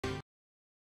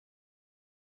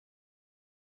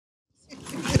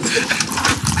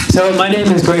So my name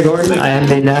is Greg Orton. I am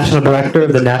the National Director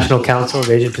of the National Council of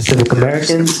Asian Pacific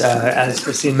Americans. As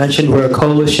Christine mentioned, we're a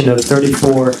coalition of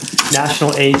 34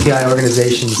 national API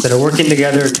organizations that are working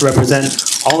together to represent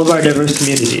all of our diverse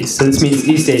communities. So this means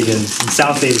East Asians, and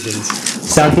South Asians,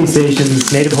 Southeast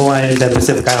Asians, Native Hawaiians, and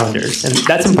Pacific Islanders. And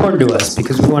that's important to us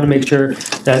because we want to make sure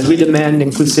that as we demand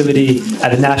inclusivity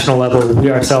at a national level,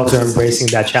 we ourselves are embracing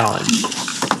that challenge.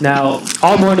 Now,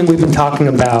 all morning we've been talking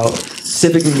about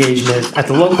civic engagement at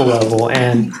the local level,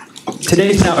 and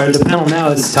the panel now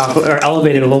is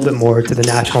elevated a little bit more to the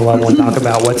national level and talk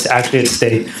about what's actually at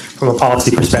stake from a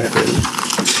policy perspective.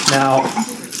 Now,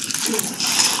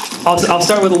 I'll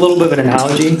start with a little bit of an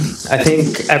analogy. I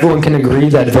think everyone can agree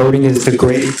that voting is the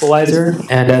great equalizer,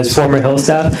 and as former Hill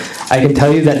staff, I can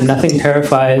tell you that nothing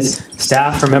terrifies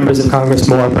staff or members of Congress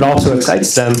more, but also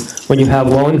excites them when you have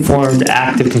well-informed,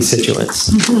 active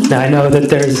constituents. Now, I know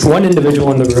that there's one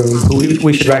individual in the room who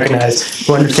we should recognize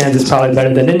who understands this probably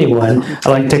better than anyone. I'd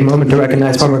like to take a moment to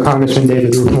recognize former Congressman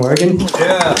David Rue from Oregon.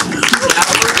 Yeah.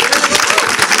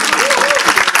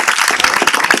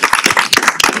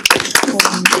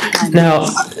 Now,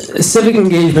 civic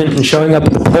engagement and showing up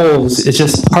at the polls is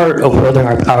just part of wielding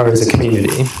our power as a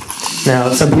community.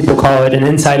 Now, some people call it an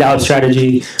inside-out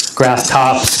strategy, grass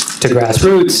tops to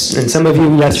grassroots, and some of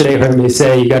you yesterday heard me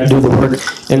say you got to do the work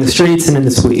in the streets and in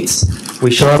the suites. We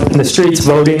show up in the streets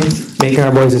voting, making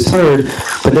our voices heard,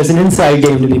 but there's an inside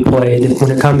game to be played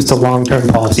when it comes to long-term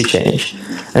policy change.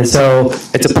 And so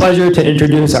it's a pleasure to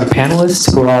introduce our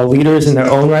panelists who are all leaders in their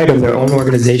own right of their own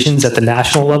organizations at the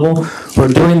national level who are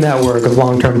doing that work of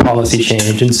long-term policy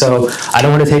change. And so I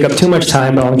don't want to take up too much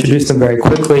time, but I'll introduce them very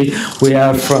quickly. We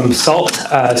have from SALT,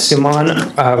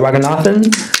 Suman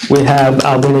Raghunathan. We have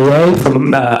Albina Ray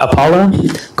from Apala,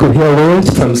 Kuhil Lewis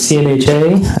from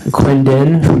CNHA, Quinn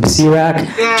Din from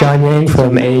CRAC, John Yang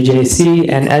from AJC,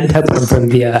 and Ed Tepler from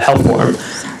the Health Forum.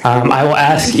 I will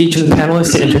ask each of the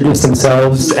panelists to introduce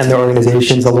themselves and their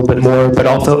organizations a little bit more, but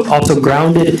also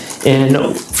grounded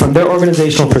in, from their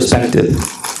organizational perspective,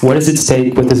 what is at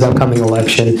stake with this upcoming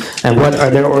election, and what are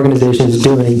their organizations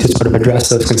doing to sort of address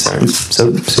those concerns.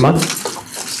 So, Suman?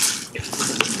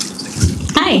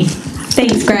 Hi.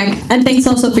 Thanks, Greg. And thanks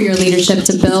also for your leadership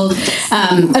to build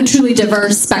a truly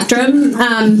diverse spectrum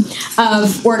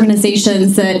of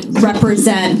organizations that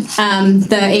represent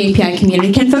the AAPI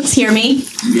community. Can folks hear me?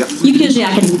 Yep. Usually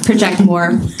I can project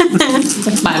more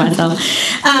by myself.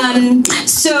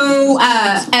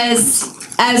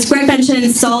 As Greg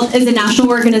mentioned, SALT is a national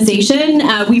organization.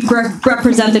 We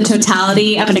represent the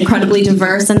totality of an incredibly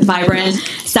diverse and vibrant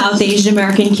South Asian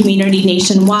American community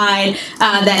nationwide.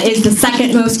 That is the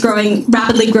second most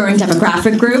rapidly growing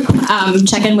demographic group.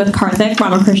 Check in with Karthik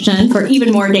Ramakrishnan for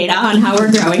even more data on how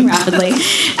we're growing rapidly.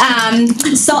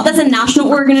 SALT as a national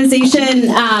organization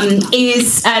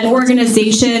is an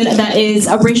organization that is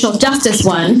a racial justice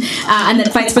one and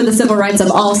that fights for the civil rights of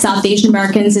all South Asian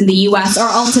Americans in the U.S. Our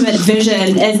ultimate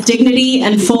vision is dignity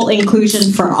and full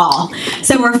inclusion for all.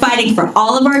 So we're fighting for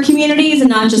all of our communities and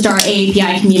not just our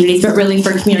AAPI communities, but really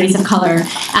for communities of color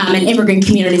and immigrant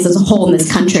communities as a whole in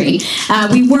this country.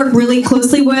 We work really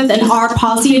closely with, and our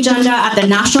policy agenda at the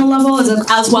national level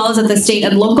as well as at the state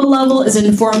and local level is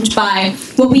informed by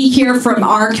what we hear from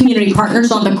our community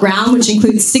partners on the ground, which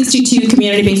includes 62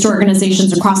 community-based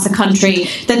organizations across the country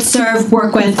that serve,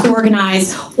 work with,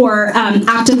 organize, or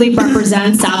actively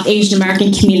represent South Asian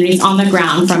American communities on the ground,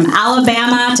 from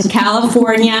Alabama to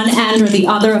California and or the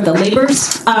other of the labor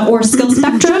or skill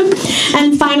spectrum.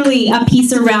 And finally, a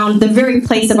piece around the very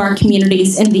place of our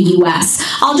communities in the U.S.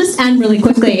 I'll just end really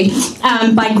quickly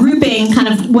by grouping kind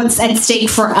of what's at stake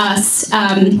for us,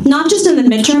 not just in the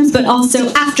midterms, but also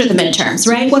after the midterms,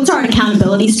 right? What's our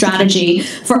accountability strategy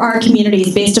for our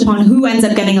communities based upon who ends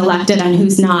up getting elected and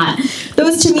who's not?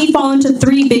 Those, to me, fall into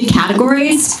three big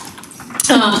categories.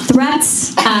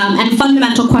 Threats and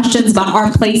fundamental questions about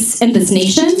our place in this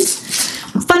nation,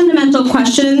 fundamental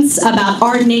questions about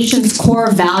our nation's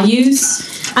core values,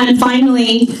 and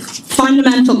finally,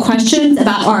 fundamental questions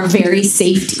about our very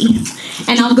safety.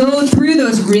 And I'll go through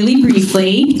those really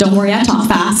briefly. Don't worry, I talk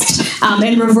fast.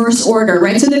 In reverse order,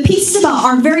 right? So the piece is about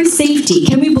our very safety.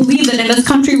 Can we believe that in this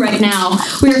country right now,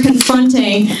 we are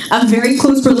confronting a very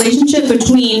close relationship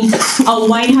between a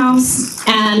White House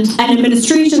and an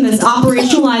administration that's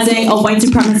operationalizing a white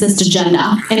supremacist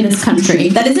agenda in this country?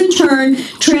 That is in turn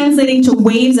translating to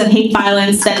waves of hate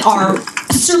violence that are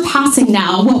surpassing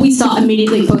now what we saw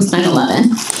immediately post 9/11.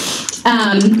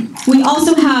 We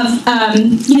also have,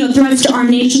 threats to our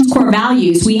nation's core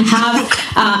values. We have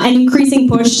an increasing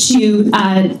push to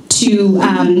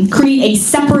create a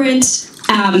separate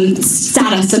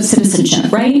status of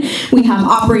citizenship, right? We have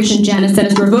Operation Janus that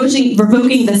is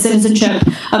revoking the citizenship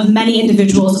of many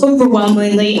individuals,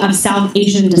 overwhelmingly of South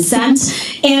Asian descent,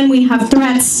 and we have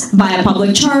threats via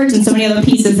public charge and so many other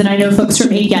pieces that I know folks from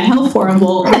API Health Forum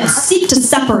will seek to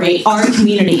separate our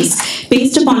communities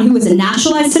based upon who is a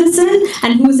naturalized citizen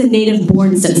and who is a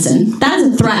native-born citizen. That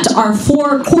is a threat to our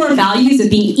 4 core values of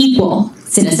being equal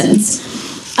citizens.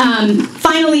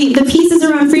 Finally, the pieces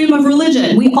around freedom of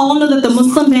religion. We all know that the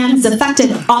Muslim ban has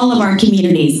affected all of our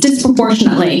communities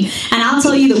disproportionately. And I'll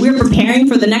tell you that we're preparing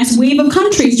for the next wave of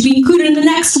countries to be included in the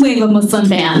next wave of Muslim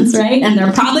bans, right? And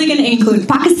they're probably going to include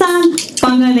Pakistan,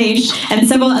 Bangladesh, and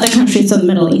several other countries of the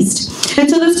Middle East. And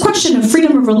so this question of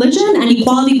freedom of religion and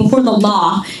equality before the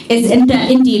law is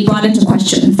indeed brought into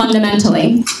question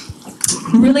fundamentally.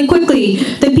 Really quickly,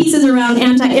 the pieces around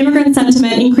anti-immigrant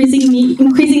sentiment increasingly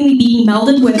being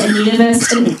melded with a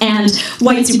nativist and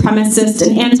white supremacist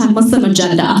and anti-Muslim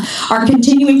agenda are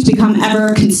continuing to become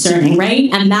ever concerning, right?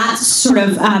 And that sort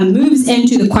of moves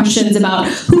into the questions about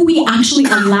who we actually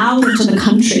allow into the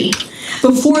country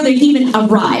before they even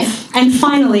arrive, and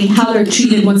finally, how they're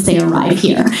treated once they arrive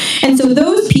here. And so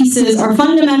those pieces are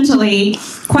fundamentally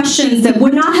questions that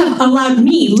would not have allowed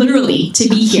me, literally, to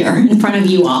be here in front of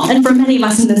you all, and for many of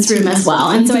us in this room as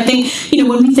well. And so I think,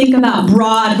 when we think about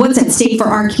broad, what's at stake for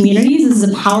our communities, this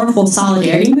is a powerful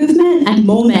solidarity movement and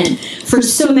moment for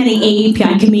so many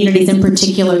AAPI communities in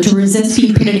particular to resist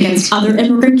being pitted against other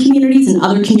immigrant communities and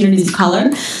other communities of color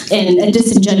in a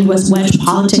disingenuous wedge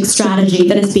politics strategy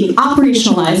that is being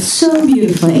operationalized so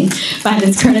beautifully by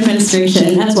this current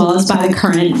administration as well as by the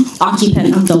current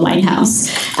occupant of the White House.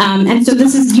 And so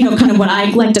this is, kind of what I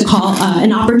like to call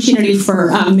an opportunity for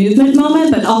a movement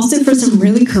moment, but also for some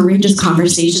really courageous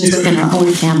conversations within our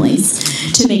own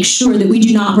families to make sure that we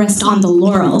do not rest on the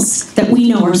laurels that we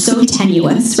know are so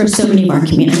tenuous for so many of our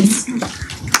communities.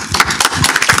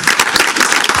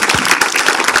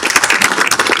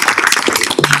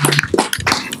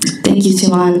 Thank you,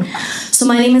 Suman. So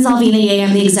my name is Alvina Ye.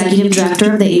 I'm the Executive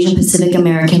Director of the Asian Pacific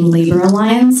American Labor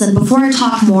Alliance. And before I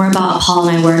talk more about Paul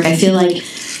and my work, I feel like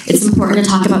it's important to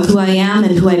talk about who I am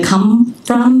and who I come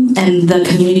from and the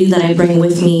community that I bring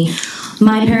with me.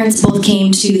 My parents both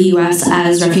came to the U.S.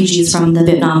 as refugees from the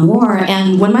Vietnam War,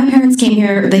 and when my parents came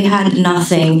here, they had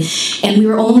nothing, and we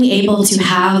were only able to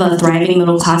have a thriving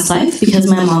middle-class life because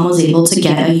my mom was able to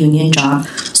get a union job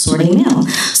sorting mail.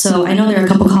 So I know there are a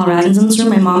couple Coloradans in this room.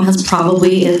 My mom is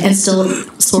still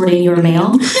sorting your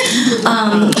mail.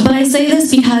 But I say this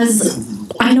because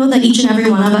I know that each and every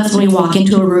one of us, when we walk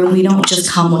into a room, we don't just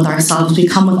come with ourselves. We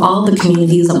come with all the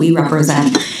communities that we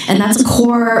represent. And that's a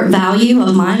core value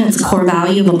of mine. It's a core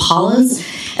value of Apollo's.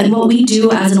 And what we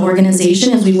do as an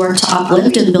organization is we work to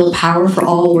uplift and build power for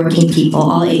all working people,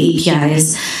 all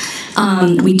AAPIs.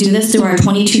 We do this through our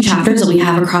 22 chapters that we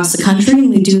have across the country, and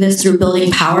we do this through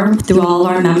building power through all of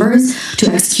our members to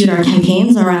execute our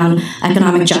campaigns around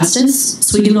economic justice.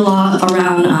 So we do a lot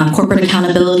around corporate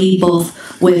accountability,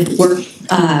 both with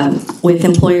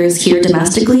employers here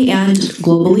domestically and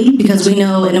globally, because we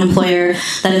know an employer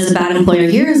that is a bad employer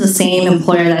here is the same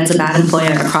employer that is a bad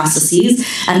employer across the seas,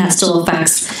 and that still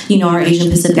affects, our Asian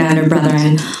Pacific Islander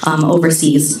brethren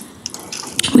overseas.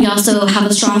 We also have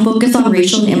a strong focus on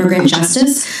racial and immigrant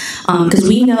justice because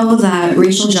we know that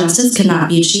racial justice cannot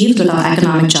be achieved without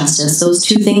economic justice. Those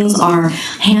two things are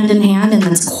hand in hand, and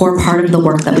that's a core part of the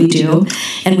work that we do.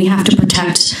 And we have to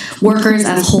protect workers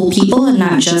as whole people and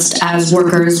not just as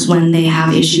workers when they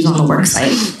have issues on the work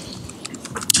site.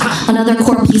 Another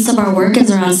core piece of our work is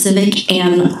around civic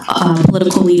and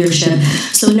political leadership.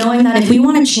 So knowing that if we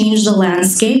want to change the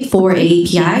landscape for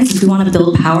AAPIs, if we want to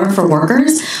build power for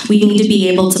workers, we need to be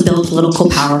able to build political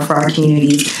power for our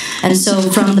communities. And so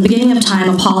from the beginning of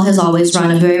time, Apollo has always run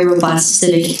a very robust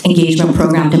civic engagement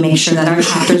program to make sure that our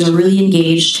chapters are really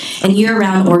engaged in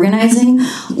year-round organizing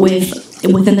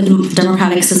within the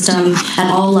democratic system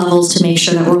at all levels to make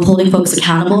sure that we're holding folks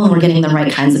accountable and we're getting the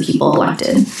right kinds of people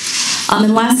elected.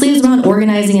 And lastly is around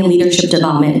organizing and leadership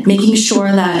development, making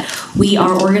sure that we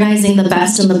are organizing the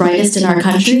best and the brightest in our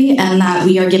country and that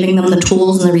we are giving them the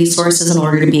tools and the resources in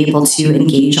order to be able to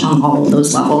engage on all of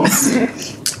those levels.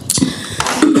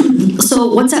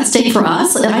 So what's at stake for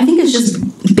us? I think it's just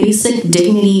basic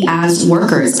dignity as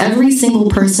workers. Every single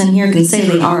person here can say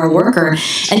they are a worker,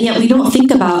 and yet we don't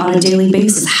think about on a daily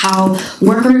basis how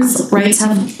workers' rights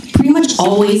have pretty much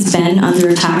always been under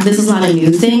attack. This is not a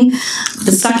new thing.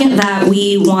 The second that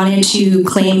we wanted to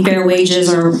claim fair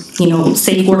wages or,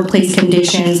 safe workplace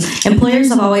conditions, employers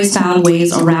have always found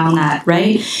ways around that,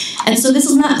 right? And so this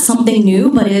is not something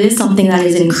new, but it is something that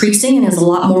is increasing and is a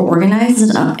lot more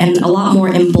organized and a lot more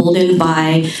emboldened by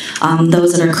by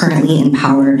those that are currently in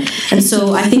power. And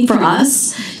so I think for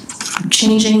us,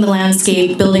 changing the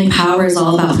landscape, building power is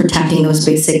all about protecting those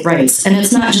basic rights. And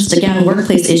it's not just, again,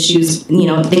 workplace issues,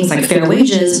 things like fair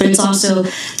wages, but it's also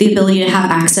the ability to have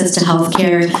access to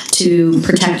healthcare, to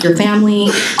protect your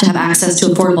family, to have access to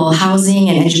affordable housing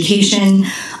and education,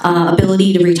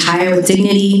 ability to retire with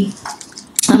dignity,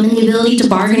 and the ability to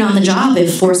bargain on the job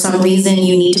if for some reason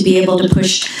you need to be able to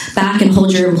push back and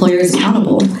hold your employers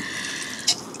accountable.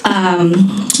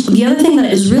 The other thing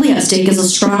that is really at stake is a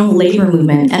strong labor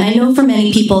movement. And I know for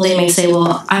many people, they may say,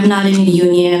 well, I'm not in a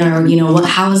union, or,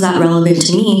 how is that relevant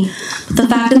to me? But the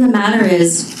fact of the matter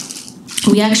is,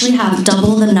 we actually have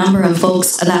double the number of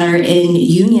folks that are in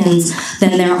unions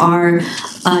than there are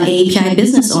AAPI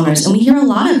business owners. And we hear a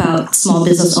lot about small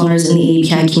business owners in the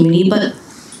AAPI community, but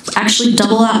actually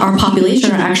double our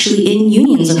population are actually in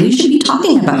unions, and we should be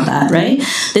talking about that, right?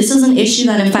 This is an issue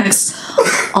that affects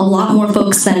a lot more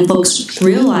folks than folks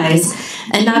realize.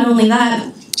 And not only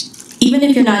that, even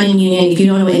if you're not in union, if you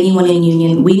don't know anyone in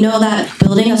union, we know that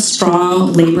building a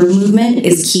strong labor movement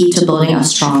is key to building a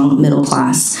strong middle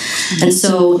class. And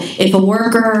so if a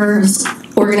workers'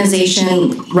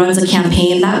 organization runs a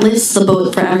campaign, that lifts the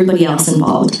boat for everybody else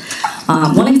involved.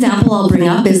 One example I'll bring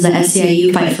up is the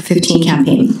SEIU Fight for 15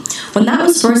 campaign. When that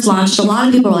was first launched, a lot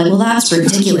of people were like, well, that's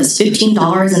ridiculous, $15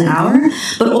 an hour.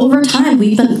 But over time,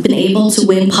 we've been able to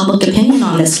win public opinion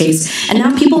on this case. And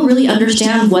now people really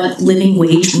understand what living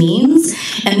wage means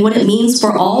and what it means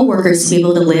for all workers to be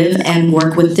able to live and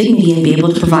work with dignity and be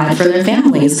able to provide for their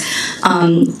families.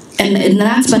 And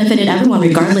that's benefited everyone,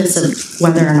 regardless of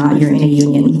whether or not you're in a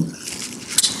union.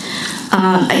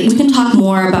 We can talk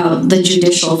more about the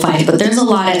judicial fight, but there's a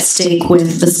lot at stake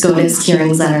with the SCOTUS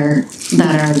hearings that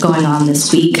are going on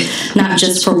this week, not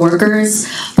just for workers,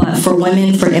 but for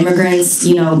women, for immigrants.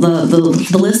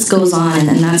 The list goes on,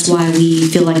 and that's why we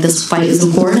feel like this fight is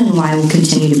important and why we'll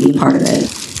continue to be a part of it.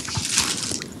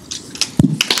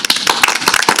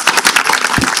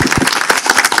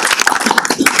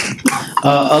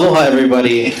 Aloha,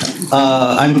 everybody.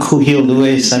 I'm Kuhio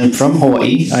Lewis. I'm from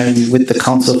Hawaii. I'm with the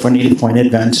Council for Native Hawaiian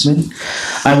Advancement.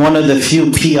 I'm one of the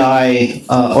few PI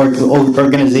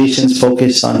organizations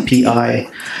focused on PI,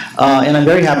 and I'm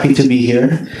very happy to be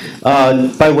here.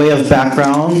 By way of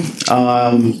background,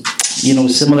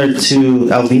 similar to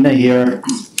Alvina here,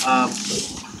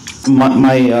 my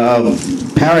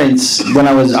parents, when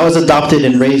I was adopted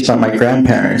and raised by my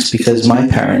grandparents because my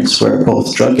parents were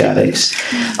both drug addicts,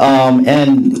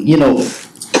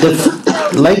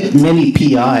 like many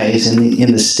PIs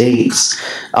in the States,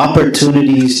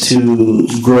 opportunities to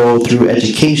grow through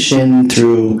education,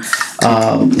 through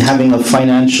having a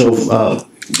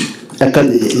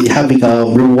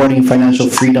rewarding financial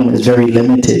freedom is very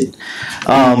limited.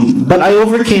 But I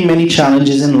overcame many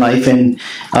challenges in life, and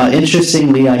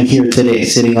interestingly, I'm here today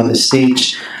sitting on the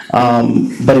stage,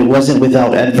 but it wasn't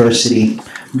without adversity.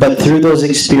 But through those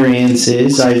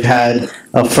experiences, I've had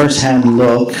a first-hand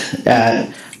look at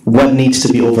what needs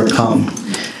to be overcome.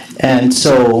 And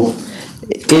so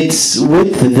it's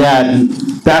with that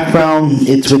background,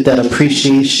 it's with that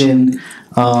appreciation,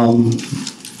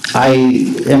 I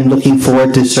am looking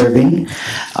forward to serving.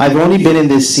 I've only been in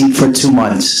this seat for 2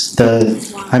 months.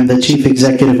 I'm the Chief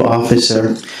Executive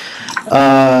Officer.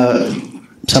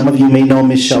 Some of you may know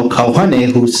Michelle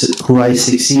Kauhane, who I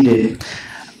succeeded.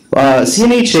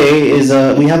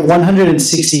 CNHA we have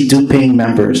 160 due-paying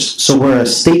members. So we're a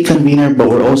state convener, but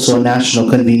we're also a national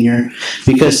convener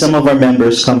because some of our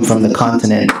members come from the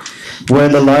continent. We're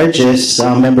the largest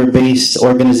member-based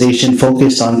organization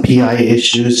focused on PI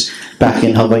issues back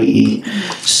in Hawaii.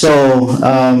 So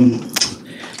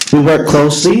we work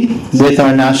closely with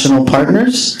our national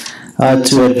partners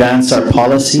to advance our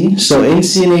policy. So in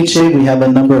CNHA, we have a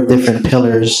number of different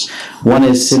pillars. One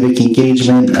is civic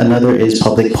engagement, another is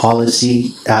public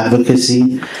policy,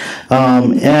 advocacy,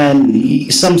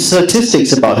 and some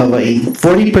statistics about Hawaii.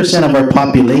 40% of our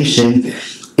population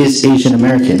is Asian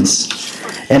Americans.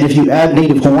 And if you add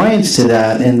Native Hawaiians to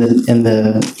that and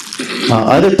the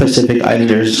other Pacific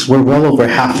Islanders, we're well over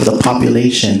half of the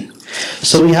population.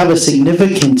 So we have a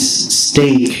significant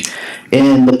stake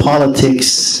in the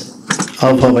politics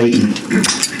of Hawaii.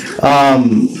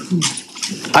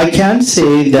 I can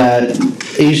say that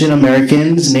Asian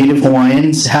Americans, Native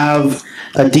Hawaiians, have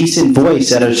a decent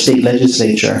voice at our state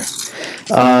legislature.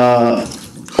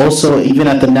 Also, even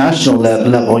at the national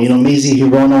level, Mazie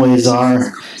Hirono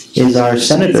is our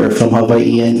senator from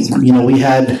Hawaii, and we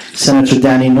had Senator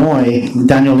Daniel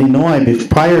Inouye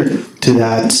prior to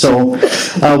that. So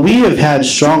we have had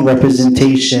strong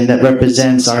representation that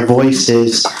represents our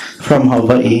voices from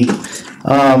Hawaii.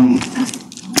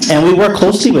 And we work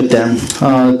closely with them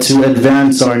to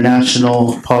advance our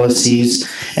national policies.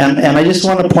 And I just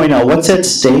want to point out what's at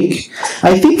stake.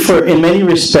 I think in many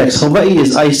respects, Hawaii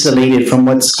is isolated from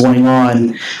what's going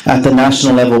on at the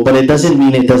national level, but it doesn't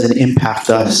mean it doesn't impact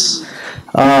us.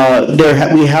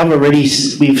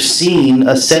 We've seen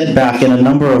a setback in a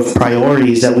number of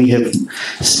priorities that we have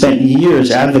spent years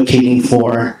advocating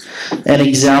for. An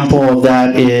example of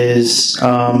that is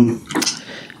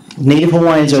Native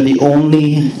Hawaiians are the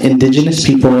only indigenous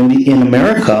people in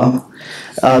America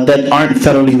that aren't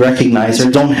federally recognized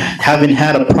or haven't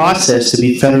had a process to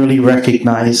be federally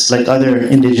recognized like other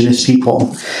indigenous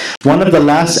people. One of the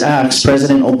last acts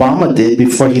President Obama did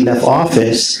before he left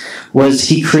office was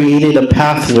he created a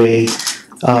pathway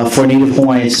for Native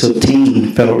Hawaiians to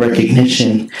obtain federal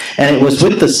recognition. And it was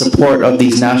with the support of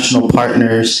these national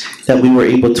partners that we were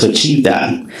able to achieve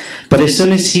that. But as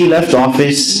soon as he left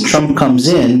office, Trump comes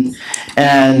in,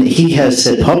 and he has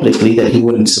said publicly that he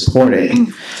wouldn't support it.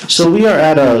 So we are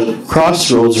at a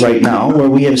crossroads right now where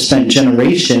we have spent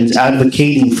generations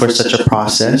advocating for such a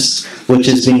process, which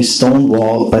is being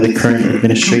stonewalled by the current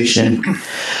administration.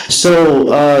 So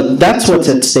that's what's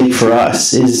at stake for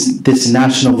us, is this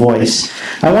national voice.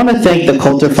 I want to thank the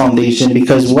Coulter Foundation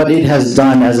because what it has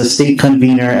done as a state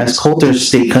convener, as Coulter's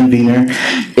state convener,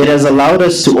 it has allowed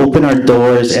us to open our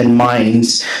doors and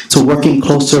minds to working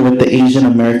closer with the Asian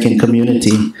American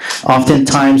community.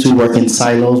 Oftentimes we work in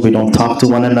silos, we don't talk to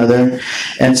one another,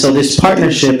 and so this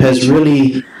partnership has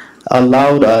really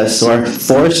allowed us or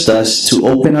forced us to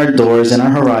open our doors and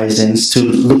our horizons to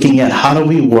looking at how do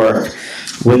we work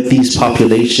with these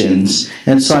populations.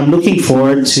 And so I'm looking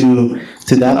forward to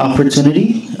that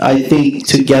opportunity. I think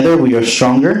together we are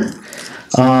stronger,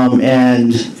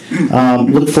 and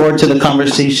look forward to the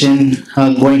conversation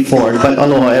going forward. But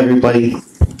aloha, everybody.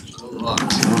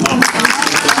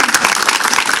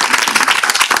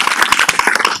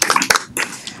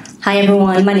 Hi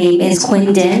everyone, my name is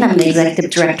Quinn Din. I'm the Executive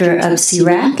Director of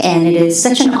CRAC, and it is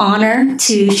such an honor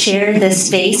to share this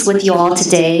space with you all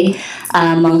today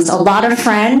amongst a lot of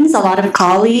friends, a lot of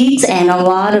colleagues, and a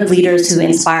lot of leaders who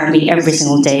inspire me every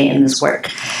single day in this work.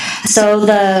 So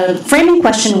the framing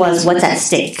question was, what's at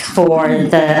stake for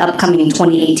the upcoming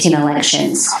 2018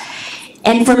 elections?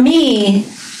 And for me,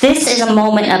 this is a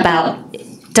moment about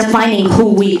defining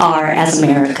who we are as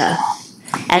America,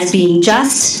 as being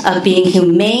just, of being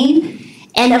humane,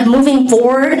 and of moving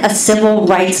forward a civil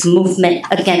rights movement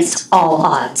against all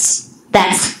odds.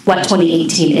 That's what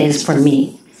 2018 is for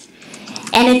me.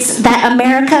 And it's that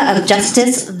America of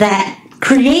justice that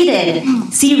created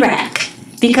CRAC,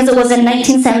 because it was in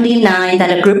 1979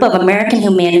 that a group of American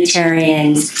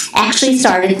humanitarians actually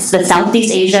started the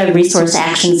Southeast Asia Resource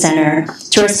Action Center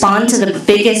to respond to the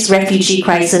biggest refugee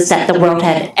crisis that the world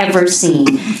had ever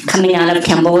seen, coming out of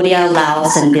Cambodia,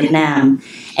 Laos, and Vietnam.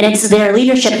 And it's their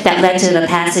leadership that led to the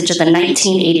passage of the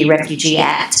 1980 Refugee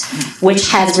Act, which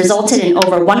has resulted in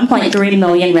over 1.3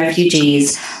 million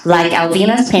refugees, like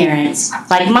Alvina's parents,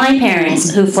 like my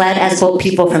parents, who fled as boat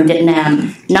people from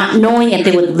Vietnam, not knowing if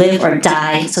they would live or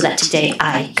die so that today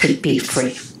I could be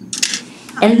free.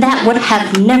 And that would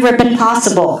have never been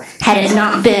possible had it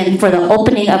not been for the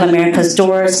opening of America's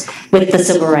doors with the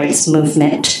civil rights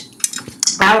movement.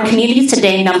 Our communities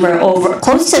today number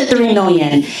close to 3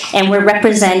 million, and we're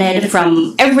represented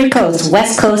from every coast,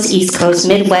 West Coast, East Coast,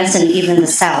 Midwest, and even the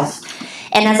South.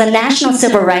 And as a national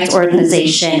civil rights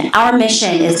organization, our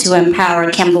mission is to empower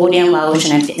Cambodian,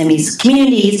 Laotian, and Vietnamese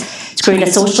communities to create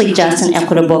a socially just and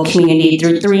equitable community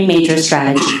through 3 major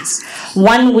strategies.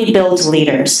 One, we build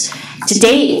leaders.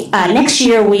 Today, next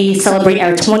year, we celebrate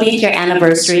our 20th year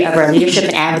anniversary of our Leadership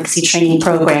and Advocacy Training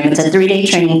Program. It's a 3-day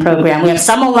training program. We have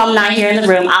some alumni here in the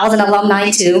room. I was an alumni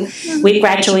too. We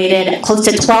graduated close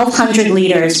to 1,200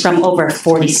 leaders from over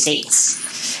 40 states.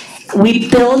 We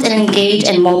build and engage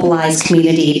and mobilize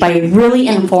community by really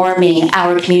informing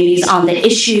our communities on the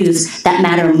issues that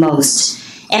matter most.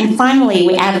 And finally,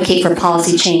 we advocate for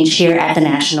policy change here at the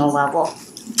national level.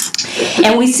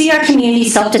 And we see our community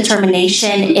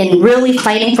self-determination in really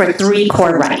fighting for 3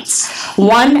 core rights.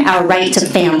 One, our right to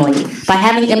family, by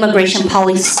having immigration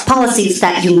policies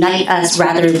that unite us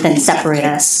rather than separate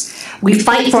us. We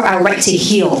fight for our right to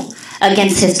heal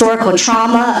against historical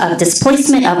trauma, of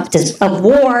displacement, of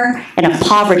war, and of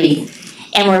poverty.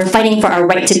 And we're fighting for our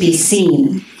right to be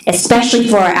seen, especially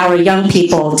for our young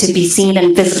people to be seen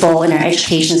and visible in our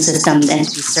education systems and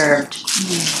to be served.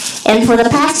 And for the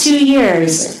past 2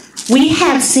 years, we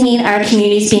have seen our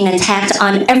communities being attacked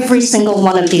on every single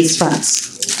one of these fronts.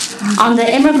 On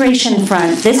the immigration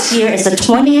front, this year is the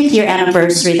 20th year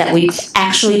anniversary that we've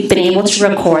actually been able to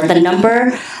record the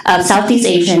number of Southeast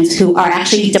Asians who are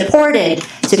actually deported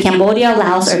to Cambodia,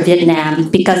 Laos, or Vietnam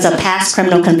because of past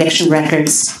criminal conviction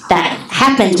records that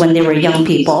happened when they were young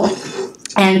people.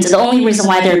 And the only reason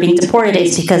why they're being deported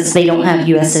is because they don't have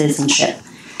U.S. citizenship.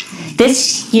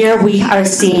 This year, we are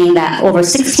seeing that over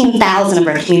 16,000 of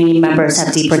our community members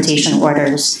have deportation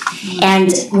orders.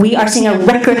 And we are seeing a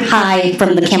record high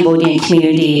from the Cambodian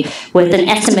community with an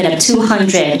estimate of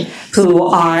 200 who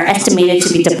are estimated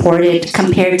to be deported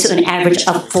compared to an average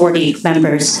of 40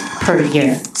 members per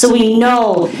year. So we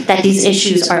know that these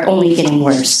issues are only getting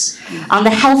worse. On the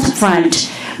health front,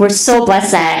 we're so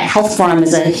blessed that Health Forum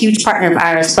is a huge partner of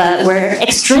ours, but we're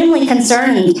extremely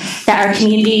concerned that our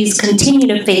communities continue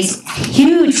to face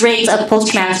huge rates of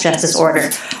post-traumatic stress disorder.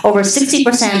 Over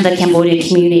 60% of the Cambodian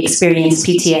community experience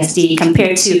PTSD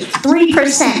compared to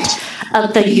 3%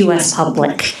 of the U.S.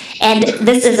 public. And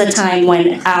this is a time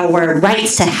when our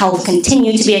rights to health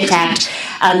continue to be attacked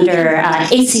under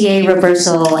ACA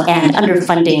reversal and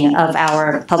underfunding of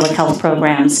our public health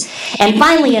programs. And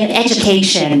finally, in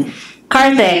education,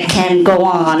 Karthik can go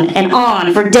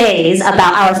on for days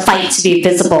about our fight to be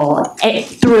visible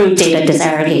through data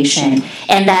disaggregation.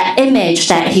 And that image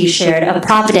that he shared of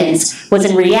Providence was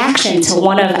in reaction to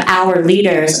one of our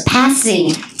leaders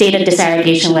passing data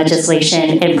disaggregation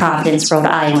legislation in Providence, Rhode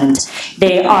Island.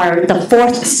 They are the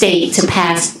fourth state to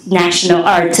pass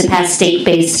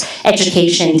state-based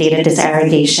education data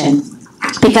disaggregation.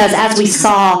 Because as we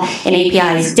saw in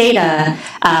API's data,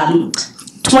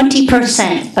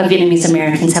 20% of Vietnamese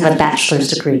Americans have a bachelor's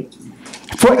degree.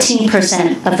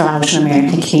 14% of the Laotian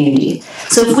American community.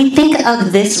 So if we think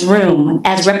of this room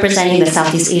as representing the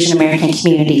Southeast Asian American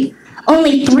community,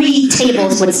 only 3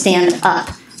 tables would stand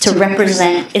up to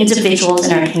represent individuals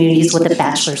in our communities with a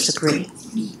bachelor's degree.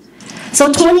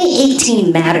 So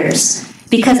 2018 matters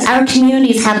because our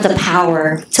communities have the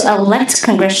power to elect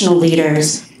congressional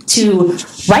leaders to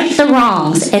right the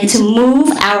wrongs and to move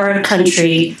our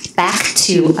country back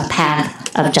to a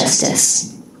path of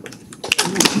justice.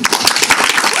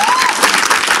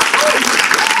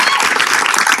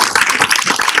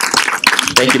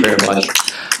 Thank you very much.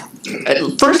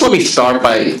 First, let me start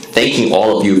by thanking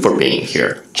all of you for being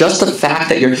here. Just the fact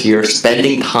that you're here,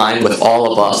 spending time with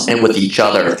all of us and with each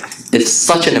other is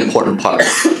such an important part.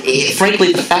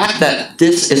 Frankly, the fact that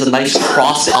this is a nice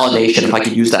cross-pollination, if I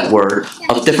could use that word,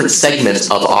 of different segments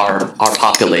of our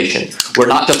population. We're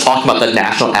not just talking about the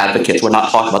national advocates, we're not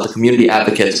talking about the community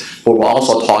advocates, but we're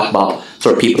also talking about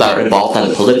sort of people that are involved on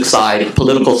the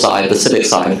political side, the civic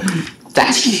side.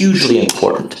 That's hugely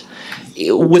important.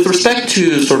 With respect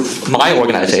to sort of my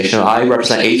organization, I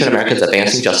represent Asian Americans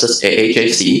Advancing Justice,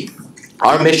 AAJC.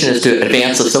 Our mission is to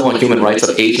advance the civil and human rights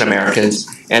of Asian Americans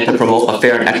and to promote a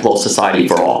fair and equitable society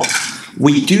for all.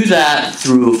 We do that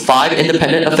through 5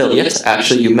 independent affiliates.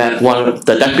 Actually, you met one of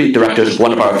the deputy directors of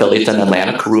one of our affiliates in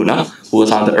Atlanta, Karuna, who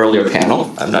was on the earlier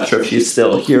panel. I'm not sure if she's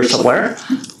still here somewhere.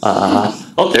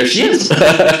 Oh, there she is.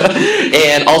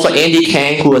 And also Andy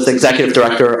Kang, who is the executive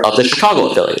director of the Chicago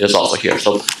affiliate, is also here.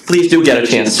 So please do get a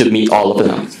chance to meet all of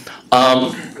them.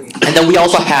 And then we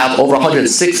also have over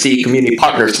 160 community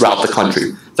partners throughout the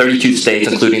country, 32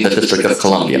 states, including the District of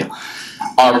Columbia.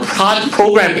 Our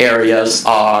program areas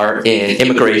are in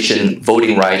immigration,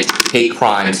 voting rights, hate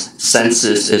crimes,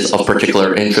 census is of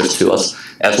particular interest to us,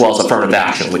 as well as affirmative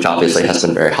action, which obviously has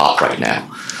been very hot right now.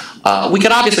 We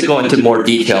can obviously go into more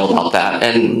detail about that,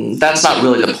 and that's not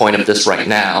really the point of this right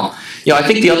now. You know, I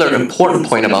think the other important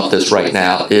point about this right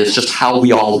now is just how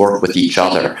we all work with each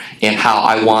other and how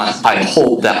I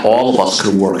hope that all of us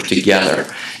can work together.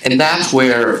 And that's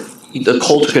where the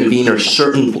culture conveners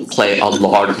certainly play a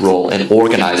large role in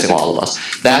organizing all of us.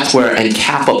 That's where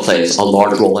NCAPA plays a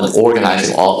large role in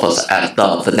organizing all of us at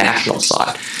the national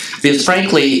side. Because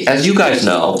frankly, as you guys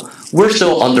know, we're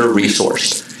still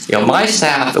under-resourced. You know, my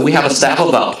staff, we have a staff of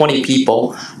about 20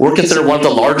 people. We're considered one of the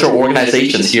larger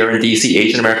organizations here in DC,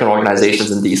 Asian American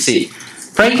organizations in DC.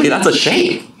 Frankly, that's a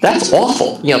shame. That's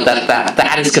awful. You know,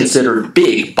 that is considered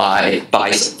big by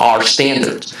our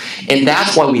standards. And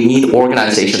that's why we need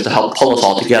organizations to help pull us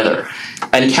all together.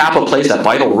 And CAPA plays that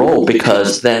vital role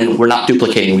because then we're not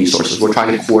duplicating resources. We're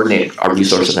trying to coordinate our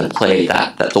resources and play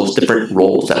those different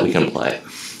roles that we can play.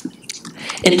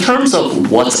 In terms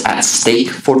of what's at stake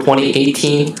for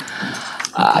 2018,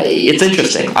 it's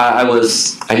interesting. I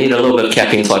needed a little bit of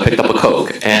caffeine, so I picked up a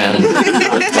Coke. And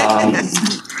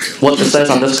what this says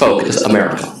on this Coke is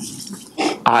America.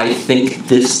 I think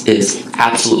this is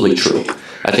absolutely true.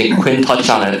 I think Quinn touched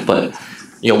on it, but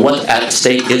you know what's at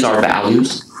stake is our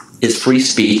values, is free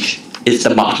speech, is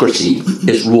democracy,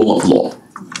 is rule of law.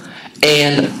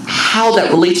 And how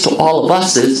that relates to all of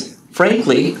us is,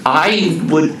 frankly, I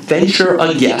would venture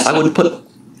a guess. I would put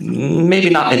maybe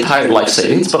not entire life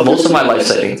savings, but most of my life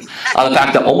savings, on the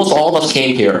fact that almost all of us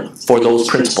came here for those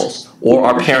principles, or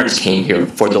our parents came here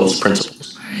for those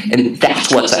principles. And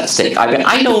that's what's at stake. I mean,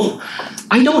 I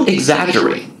don't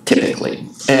exaggerate typically,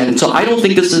 and so I don't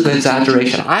think this is an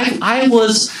exaggeration. I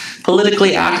was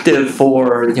politically active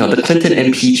for the Clinton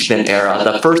impeachment era,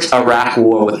 the first Iraq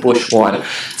War with Bush won,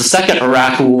 the second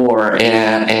Iraq War,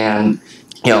 and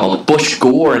Bush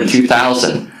Gore in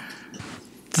 2000.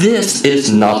 This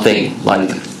is nothing like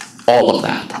all of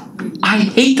that. I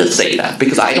hate to say that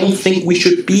because I don't think we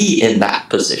should be in that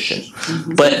position,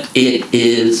 but it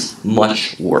is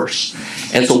much worse.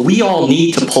 And so we all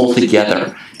need to pull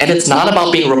together. And it's not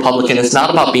about being Republican, it's not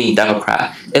about being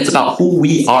Democrat. It's about who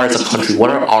we are as a country, what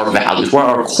are our values, what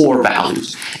are our core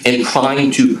values, and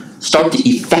trying to start to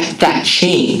effect that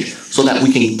change so that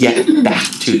we can get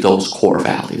back to those core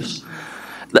values.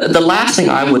 The last thing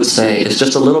I would say is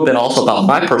just a little bit also about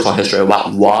my personal history,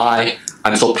 about why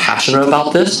I'm so passionate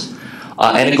about this.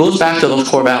 And it goes back to those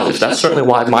core values. That's certainly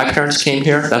why my parents came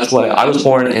here. That's why I was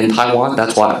born in Taiwan.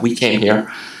 That's why we came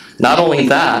here. Not only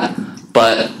that,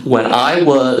 but when I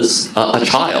was a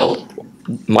child,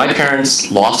 my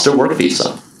parents lost their work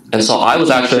visa. And so I was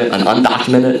actually an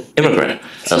undocumented immigrant,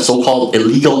 a so-called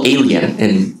illegal alien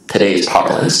in today's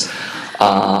parlance.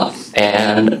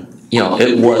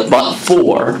 It was but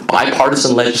for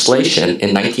bipartisan legislation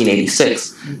in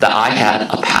 1986 that I had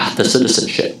a path to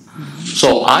citizenship.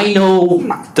 So I know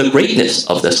the greatness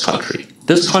of this country.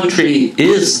 This country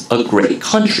is a great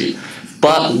country,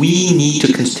 but we need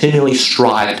to continually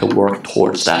strive to work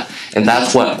towards that. And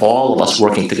that's what all of us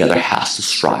working together has to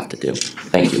strive to do.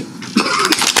 Thank you.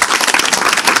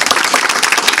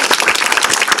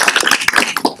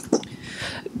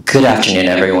 Good afternoon,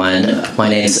 everyone. My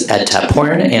name is Ed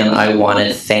Tepporn, and I want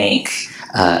to thank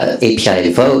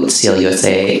API Vote,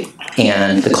 CLUSA,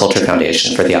 and the Culture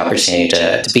Foundation for the opportunity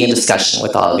to be in discussion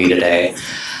with all of you today.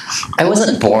 I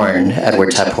wasn't born Edward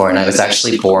Tepporn. I was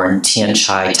actually born Tian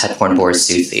Chai Tepporn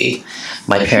Borsuthi.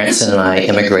 My parents and I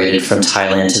immigrated from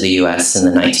Thailand to the U.S. in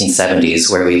the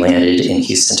 1970s, where we landed in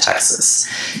Houston, Texas.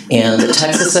 And the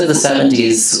Texas of the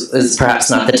 70s is perhaps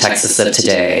not the Texas of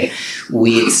today.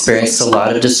 We experienced a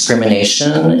lot of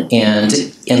discrimination and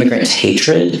immigrant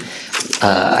hatred.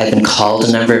 I've been called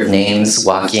a number of names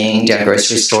walking down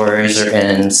grocery stores or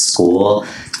in school.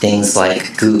 Things like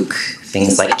gook,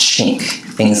 things like chink,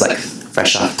 things like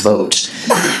fresh off vote.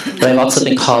 But I've also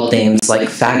been called names like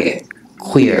faggot,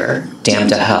 queer, damned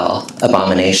to hell,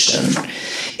 abomination.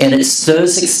 And it's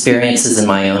those experiences in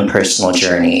my own personal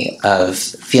journey of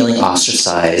feeling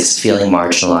ostracized, feeling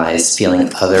marginalized, feeling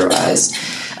otherized,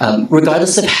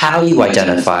 regardless of how you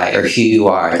identify or who you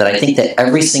are, that I think that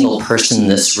every single person in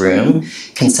this room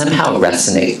can somehow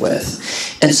resonate with.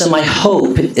 And so my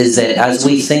hope is that as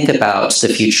we think about the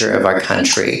future of our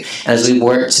country, and as we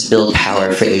work to build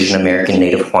power for Asian American,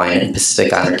 Native Hawaiian, and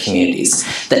Pacific Islander communities,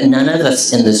 that none of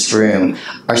us in this room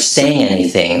are saying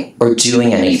anything or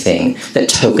doing anything that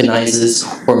tokenizes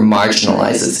or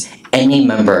marginalizes any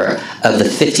member of the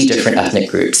 50 different ethnic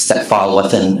groups that fall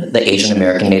within the Asian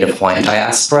American, Native Hawaiian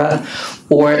diaspora,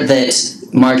 or that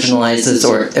marginalizes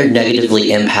or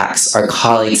negatively impacts our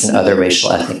colleagues in other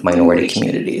racial ethnic minority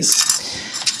communities.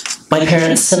 My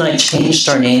parents and I changed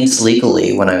our names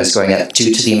legally when I was growing up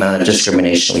due to the amount of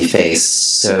discrimination we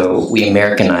faced, so we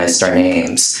Americanized our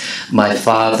names. My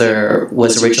father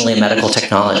was originally a medical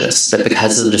technologist, but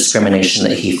because of the discrimination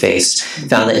that he faced,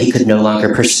 found that he could no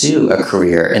longer pursue a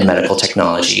career in medical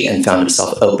technology and found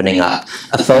himself opening up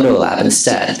a photo lab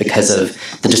instead because of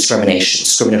the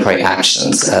discriminatory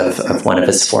actions of one of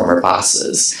his former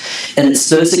bosses. And it's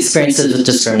those experiences of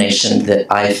discrimination that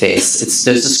I face. It's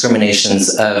those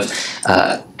discriminations of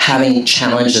having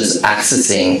challenges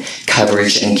accessing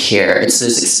coverage and care. It's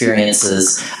those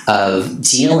experiences of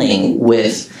dealing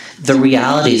with the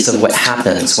realities of what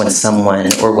happens when someone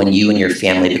or when you and your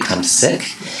family become sick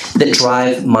that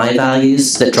drive my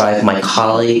values, that drive my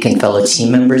colleague and fellow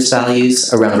team members'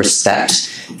 values around respect,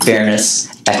 fairness,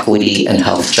 equity, and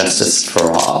health justice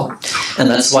for all. And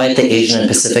that's why at the Asian and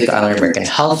Pacific Islander American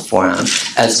Health Forum,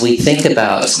 as we think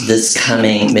about this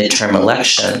coming midterm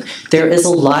election, there is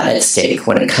a lot at stake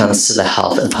when it comes to the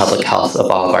health and public health of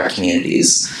all of our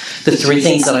communities. The three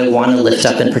things that I want to lift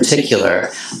up in particular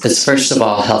is, first of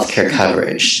all, healthcare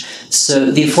coverage.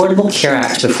 So the Affordable Care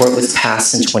Act, before it was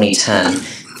passed in 2010,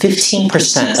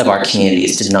 15% of our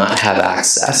communities did not have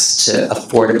access to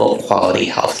affordable, quality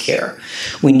health care.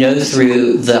 We know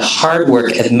through the hard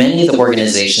work of many of the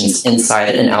organizations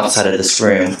inside and outside of this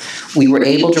room, we were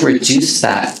able to reduce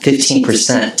that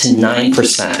 15% to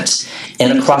 9%.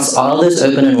 And across all those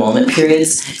open enrollment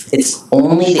periods, it's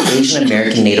only the Asian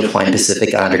American, Native Hawaiian,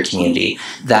 Pacific Islander community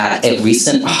that a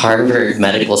recent Harvard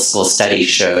Medical School study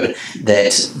showed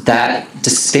that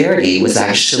disparity was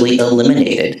actually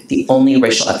eliminated, the only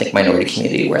racial ethnic minority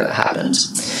community where that happened.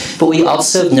 But we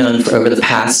also have known for over the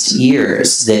past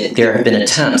years that there have been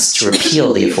attempts to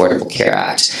repeal the Affordable Care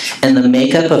Act. And the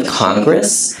makeup of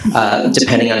Congress,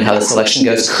 depending on how this election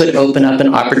goes, could open up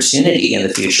an opportunity in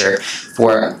the future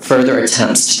for further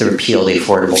attempts to repeal the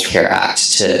Affordable Care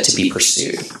Act to be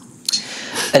pursued.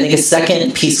 I think a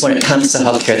second piece when it comes to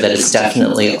healthcare that is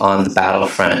definitely on the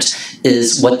battlefront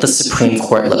is what the Supreme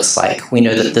Court looks like. We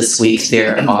know that this week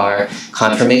there are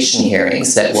confirmation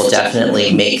hearings that will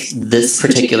definitely make this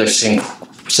particular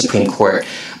Supreme Court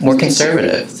more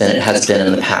conservative than it has been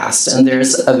in the past. And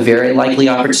there's a very likely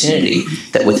opportunity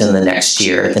that within the next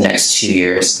year, the next 2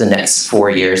 years, the next 4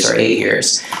 years or 8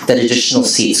 years, that additional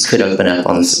seats could open up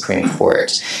on the Supreme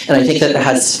Court. And I think that it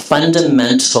has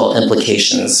fundamental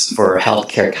implications for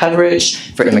healthcare coverage,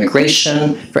 for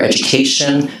immigration, for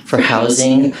education, for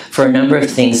housing, for a number of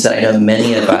things that I know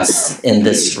many of us in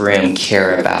this room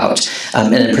care about.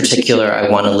 And in particular, I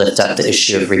want to lift up the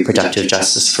issue of reproductive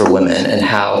justice for women and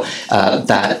how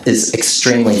that is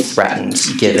extremely threatened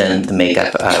given the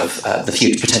makeup of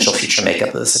the potential future makeup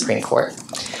of the Supreme Court.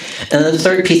 And the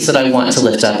third piece that I want to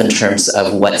lift up in terms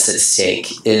of what's at stake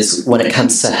is when it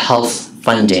comes to health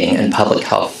funding and public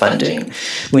health funding.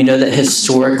 We know that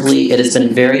historically it has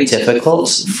been very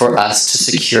difficult for us to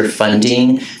secure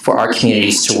funding for our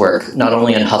communities to work not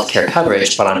only on healthcare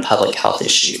coverage but on public health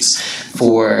issues.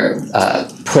 For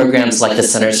programs like the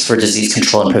Centers for Disease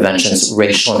Control and Prevention's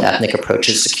Racial and Ethnic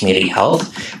Approaches to Community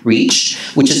Health, REACH,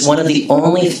 which is one of the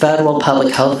only federal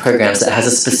public health programs that has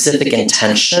a specific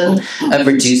intention of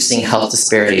reducing health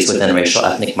disparities within racial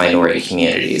ethnic minority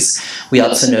communities. We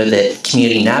also know that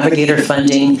community navigator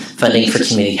funding for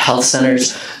community health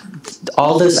centers,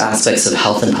 all those aspects of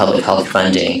health and public health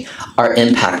funding are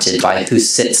impacted by who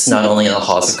sits not only in the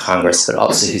halls of Congress, but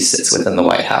also who sits within the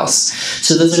White House.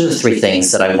 So those are the three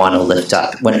things that I want to lift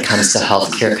up when it comes to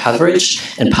healthcare coverage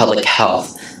and public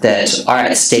health that are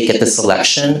at stake at this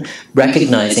election,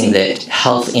 recognizing that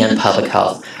health and public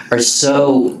health are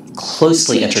so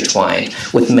closely intertwined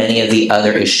with many of the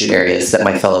other issue areas that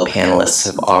my fellow panelists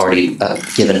have already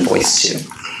given voice to.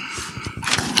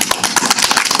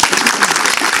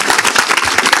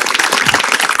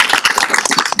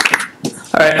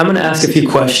 All right, I'm going to ask a few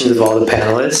questions of all the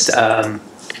panelists.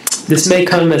 This may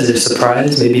come as a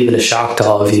surprise, maybe even a shock to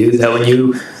all of you, that when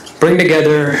you bring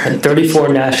together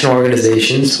 34 national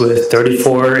organizations with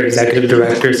 34 executive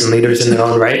directors and leaders in their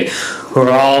own right, who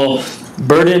are all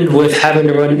burdened with having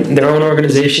to run their own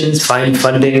organizations, find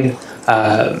funding,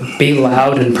 be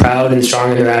loud and proud and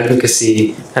strong in their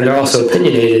advocacy, and they're also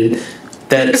opinionated,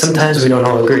 that sometimes we don't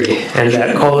all agree, and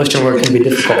that coalition work can be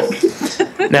difficult.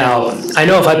 Now, I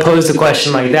know if I pose a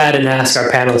question like that and ask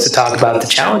our panelists to talk about the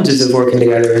challenges of working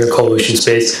together in a coalition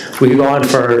space, we could go on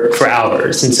for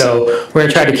hours. And so we're going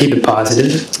to try to keep it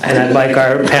positive. And I'd like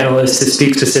our panelists to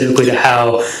speak specifically to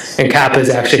how NCAPAs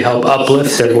actually help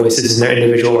uplift their voices in their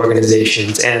individual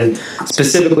organizations, and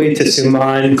specifically to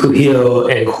Suman, Kuhio,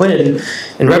 and Quinn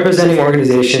in representing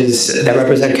organizations that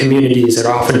represent communities that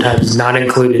are oftentimes not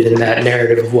included in that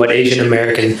narrative of what Asian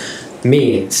American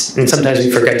means, and sometimes we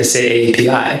forget to say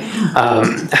API,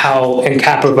 how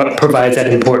NCAPA provides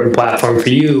that important platform for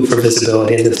you for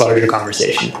visibility in this larger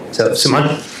conversation. So,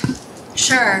 Suman?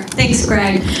 Sure. Thanks,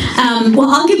 Greg.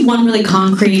 Well, I'll give one really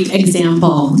concrete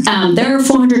example. There are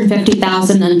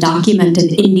 450,000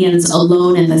 undocumented Indians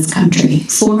alone in this country.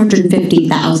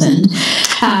 450,000.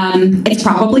 It's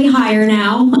probably higher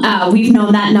now. We've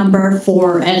known that number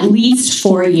for at least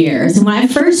 4 years. And when I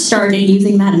first started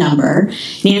using that number,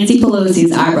 Nancy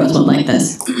Pelosi's eyebrows went like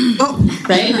this.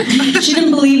 Right? She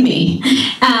didn't believe me.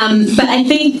 But I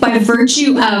think by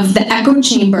virtue of the echo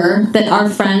chamber that our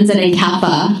friends at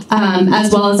NCAPA,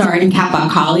 as well as our NCAPA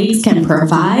colleagues can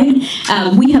provide,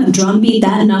 we have drumbeat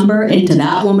that number into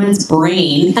that woman's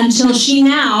brain until she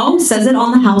now says it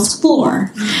on the House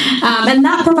floor. And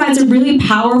that provides a really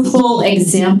powerful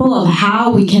example of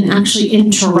how we can actually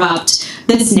interrupt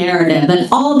this narrative that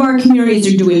all of our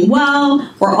communities are doing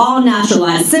well, we're all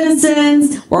naturalized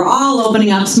citizens, we're all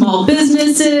opening up small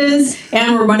businesses,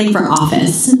 and we're running for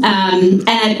office. And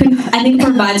I think it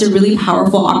provides a really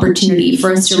powerful opportunity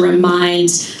for us to remind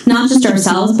not just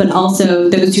ourselves, but also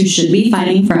those who should be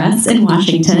fighting for us in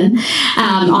Washington,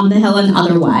 on the Hill and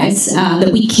otherwise,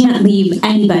 that we can't leave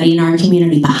anybody in our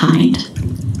community behind.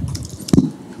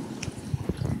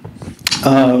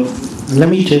 let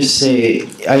me just say,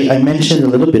 I mentioned a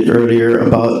little bit earlier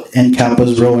about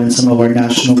NCAPA's role and some of our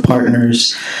national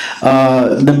partners.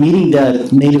 The meeting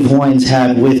that Native Hawaiians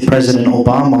had with President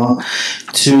Obama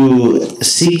to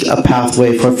seek a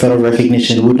pathway for federal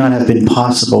recognition would not have been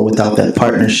possible without that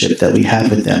partnership that we had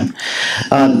with them.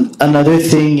 Another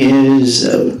thing is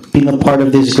being a part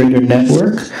of this greater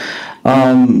network.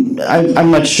 I'm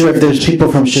not sure if there's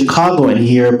people from Chicago in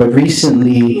here, but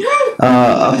recently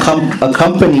a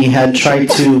company had tried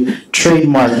to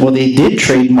trademark, well, they did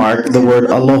trademark the word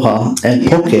aloha and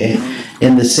poke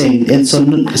in the same, and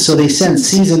so they sent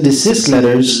cease and desist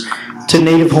letters to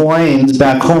Native Hawaiians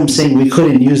back home saying we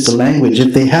couldn't use the language.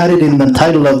 If they had it in the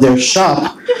title of their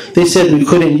shop, they said we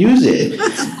couldn't use it.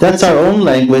 That's our own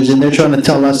language, and they're trying to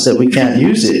tell us that we can't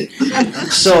use it.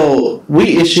 So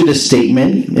we issued a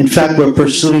statement. In fact, we're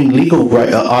pursuing legal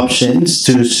options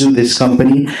to sue this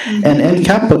company, and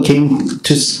NCAPA came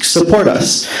to support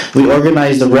us. We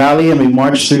organized a rally, and we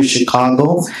marched through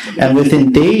Chicago, and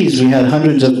within days, we had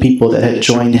hundreds of people that had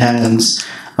joined hands.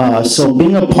 So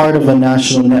being a part of a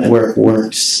national network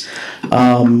works.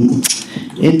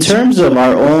 In terms of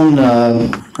our own,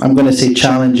 I'm going to say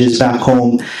challenges back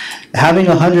home, having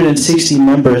 160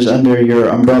 members under your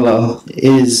umbrella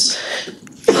is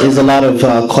a lot of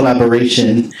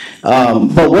collaboration.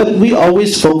 But what we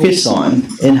always focus on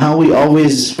and how we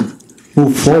always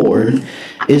move forward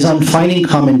is on finding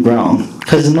common ground.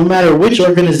 Because no matter which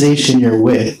organization you're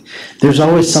with, there's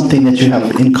always something that you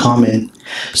have in common.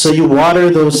 So you water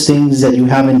those things that you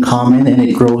have in common, and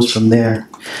it grows from there.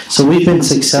 So we've been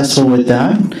successful with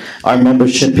that. Our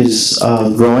membership is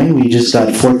growing. We just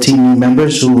got 14 new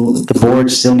members who the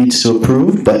board still needs to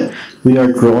approve, but we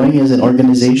are growing as an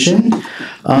organization.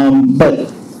 But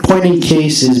point in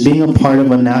case is being a part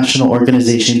of a national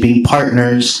organization, being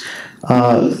partners,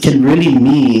 can really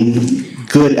mean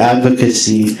good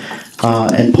advocacy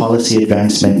and policy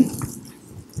advancement.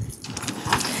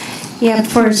 Yeah,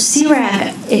 for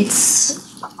CRAC,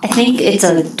 I think it's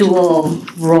a dual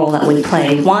role that we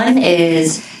play. One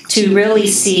is to really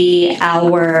see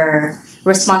our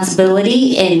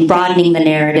responsibility in broadening the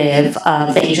narrative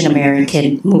of the Asian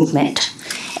American movement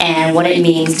and what it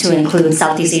means to include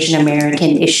Southeast Asian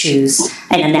American issues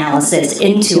and analysis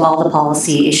into all the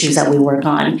policy issues that we work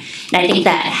on. And I think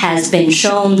that has been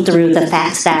shown through the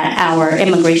fact that our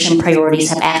immigration priorities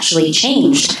have actually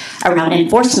changed around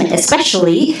enforcement,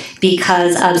 especially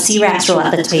because of CRAC's role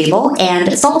at the table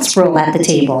and SALT's role at the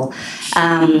table,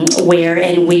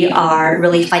 wherein we are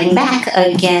really fighting back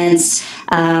against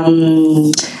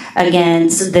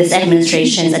this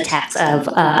administration's attacks of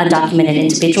undocumented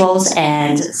individuals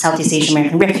and Southeast Asian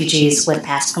American refugees with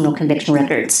past criminal conviction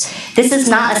records. This is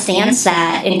not a stance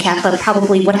that NCAPA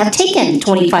probably would have taken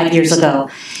 25 years ago.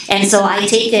 And so I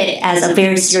take it as a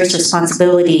very serious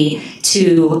responsibility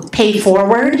to pay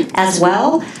forward as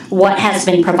well what has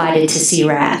been provided to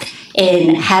CRAC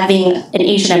in having an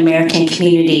Asian American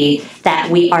community that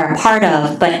we are a part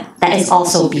of, but that is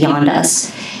also beyond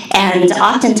us. And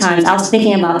oftentimes, I was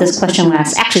thinking about this question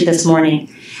this morning.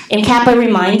 NCAPA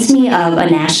reminds me of a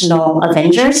national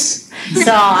Avengers.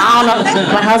 So I don't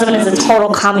know, my husband is a total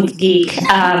comic geek,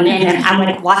 and I'm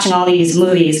like watching all these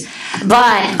movies.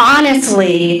 But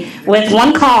honestly, with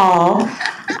one call,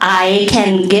 I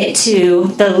can get to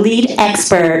the lead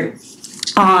expert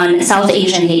on South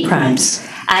Asian hate crimes.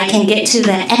 I can get to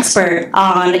the expert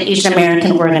on Asian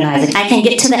American organizing. I can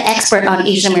get to the expert on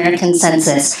Asian American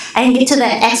census. I can get to the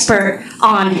expert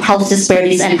on health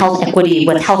disparities and health equity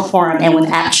with Health Forum and with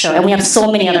APSHO. And we have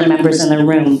so many other members in the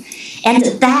room. And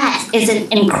that is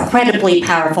an incredibly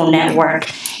powerful network.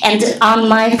 And on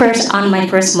my first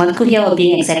month of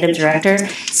being executive director,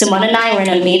 Sumon and I were in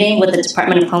a meeting with the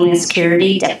Department of Homeland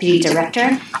Security deputy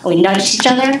director. We nudged each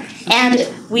other, and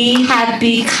we have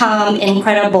become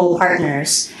incredible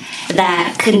partners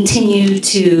that continue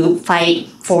to fight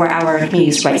for our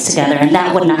community's rights together. And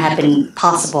that would not have been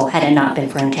possible had it not been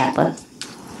for NCAPA.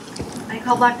 I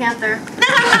call Black Panther.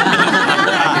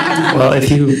 Well,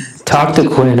 if you talk to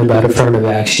Quinn about affirmative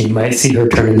action, you might see her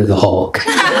turn into the Hulk.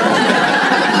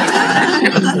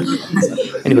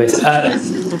 Anyways,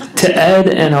 to Ed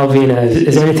and Alvina,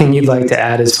 is there anything you'd like to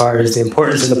add as far as the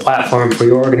importance of the platform for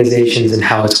your organizations and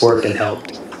how it's worked and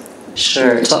helped?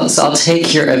 Sure. So I'll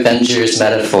take your Avengers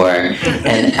metaphor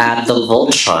and add the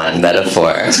Voltron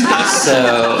metaphor.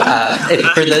 So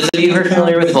for those of you who are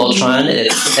familiar with Voltron,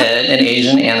 it's an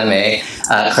Asian anime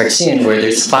cartoon where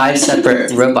there's 5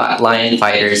 separate robot lion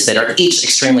fighters that are each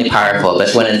extremely powerful,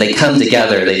 but when they come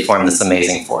together, they form this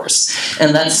amazing force.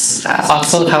 And that's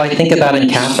also how I think about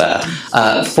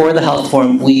NCAPA. For the Health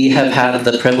Forum, we have had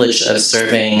the privilege of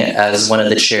serving as one of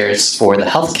the chairs for the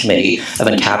Health Committee of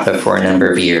NCAPA for a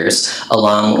number of years,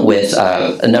 along with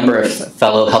a number of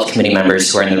fellow Health Committee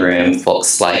members who are in the room,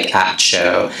 folks like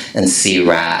ACCHO and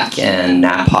CRAC and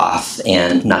NAPOF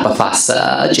and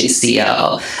NAPAFASA,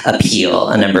 JCL, Appeal,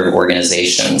 a number of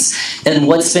organizations. And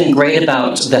what's been great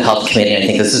about the Health Committee, and I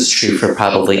think this is true for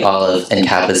probably all of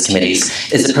NCAPA's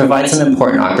committees, is it provides an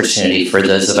important opportunity for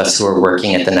those of us who are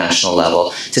working at the national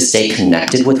level to stay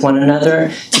connected with one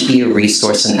another, to be a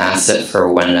resource and asset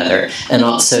for one another, and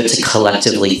also to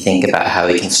collectively think about how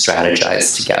we can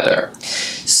strategize together.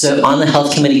 So on the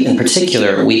Health Committee in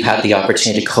particular, we've had the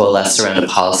opportunity to coalesce around a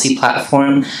policy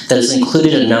platform that has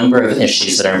included a number of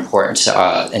issues that are important to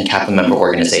NCAPA member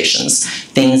organizations.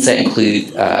 Things that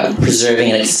include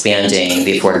preserving and expanding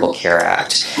the Affordable Care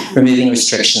Act, removing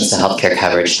restrictions to healthcare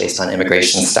coverage based on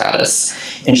immigration status,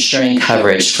 ensuring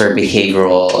coverage for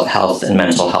behavioral health and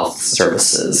mental health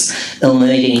services,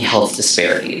 eliminating health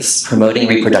disparities, promoting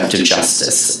reproductive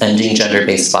justice, ending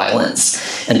gender-based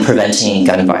violence, and preventing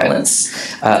gun violence.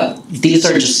 These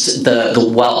are just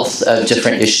the wealth of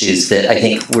different issues that I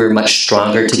think we're much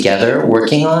stronger together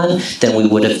working on than we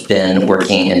would have been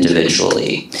working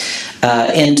individually.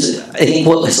 And I think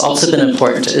what has also been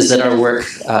important is that our work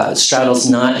straddles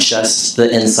not just the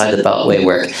inside the Beltway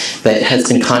work, but has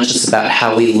been conscious about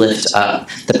how we lift up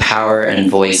the power and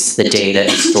voice, the data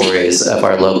and stories of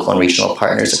our local and regional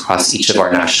partners across each of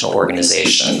our national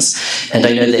organizations. And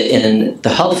I know that in the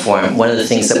Health Forum, one of the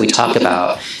things that we talk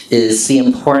about is the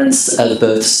importance of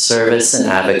both service and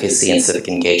advocacy and civic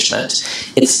engagement.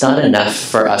 It's not enough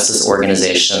for us as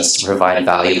organizations to provide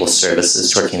valuable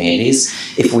services to our communities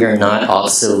if we are not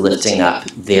also lifting up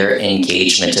their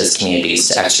engagement as communities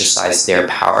to exercise their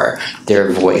power,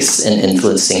 their voice in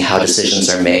influencing how decisions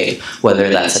are made, whether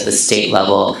that's at the state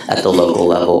level, at the local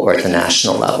level, or at the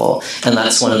national level. And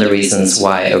that's one of the reasons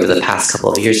why over the past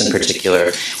couple of years in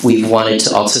particular, we've wanted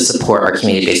to also support our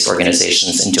community-based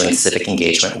organizations in doing civic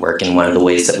engagement work. And one of the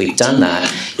ways that we've done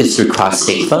that is through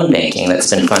cross-state phone banking that's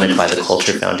been funded by the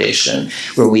Culture Foundation,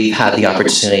 where we've had the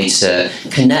opportunity to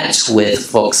connect with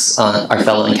folks, our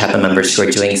fellow NCAPA members who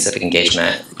are doing civic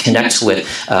engagement, connect with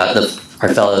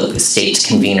our fellow state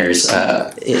conveners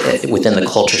within the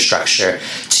culture structure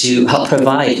to help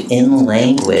provide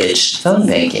in-language phone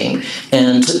banking.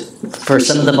 And for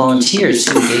some of the volunteers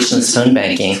who engaged in this phone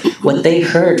banking, what they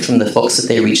heard from the folks that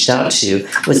they reached out to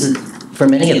was that for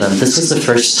many of them, this was the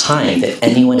first time that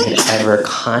anyone had ever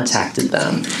contacted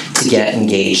them to get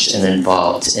engaged and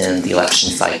involved in the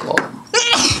election cycle.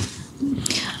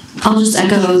 I'll just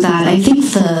echo that. I think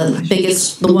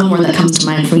the one word that comes to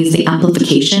mind for me is the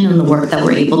amplification and the work that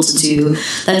we're able to do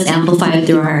that is amplified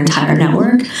through our entire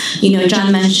network. You know,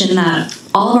 John mentioned that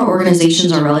all of our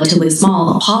organizations are relatively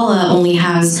small. Paula only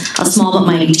has a small but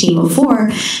mighty team of 4,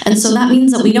 and so that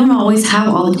means that we don't always have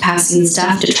all the capacity and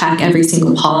staff to track every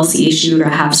single policy issue or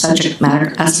have subject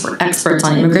matter experts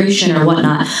on immigration or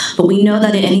whatnot. But we know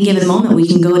that at any given moment we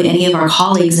can go to any of our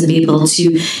colleagues and be able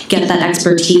to get that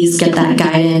expertise, get that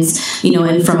guidance, you know,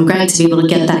 and from Greg to be able to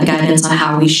get that guidance on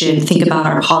how we should think about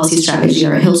our policy strategy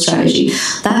or our Hill strategy.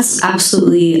 That's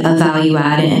absolutely a value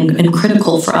add and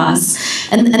critical for us.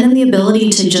 And then the ability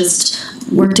to just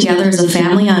work together as a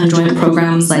family on joint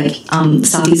programs like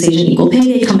Southeast Asian Equal Pay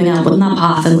Day coming up with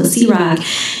NAPOF and with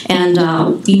CRAC.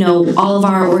 And, you know, all of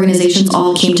our organizations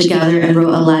all came together and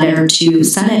wrote a letter to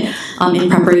Senate in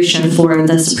preparation for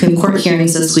the Supreme Court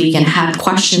hearings this week and had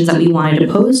questions that we wanted to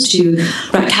pose to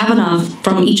Brett Kavanaugh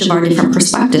from each of our different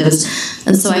perspectives.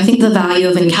 And so I think the value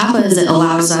of NCAPA is it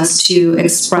allows us to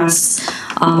express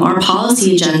our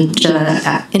policy agenda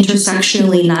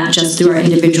intersectionally, not just through our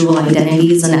individual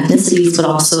identities and ethnicities, but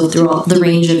also through all the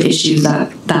range of issues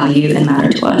that value and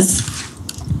matter to us.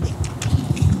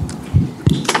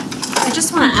 I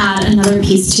just want to add another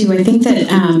piece too. I think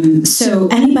that so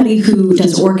anybody who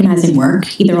does organizing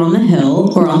work, either on the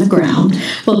Hill or on the ground,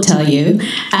 will tell you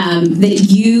that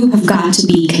you have got to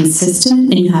be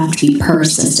consistent and you have to be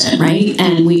persistent, right?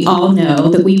 And we all know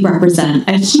that we represent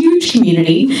a huge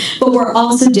community, but we're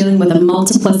also dealing with a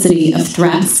multiplicity of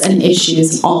threats and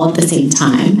issues all at the same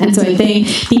time. And so I think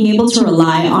being able to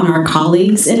rely on our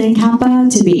colleagues in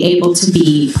NCAPA to be able to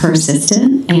be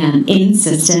persistent and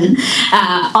insistent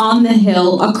on the Hill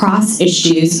hill across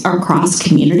issues, across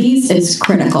communities is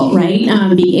critical, right?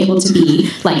 Being able to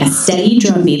be like a steady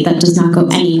drumbeat that does not go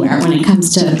anywhere when it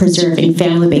comes to preserving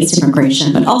family-based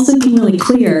immigration, but also being really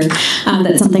clear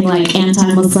that something like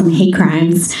anti-Muslim hate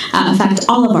crimes affect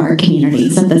all of our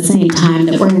communities at the same time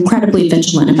that we're incredibly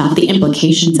vigilant about the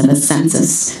implications of a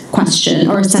census question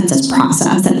or a census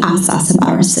process that asks us about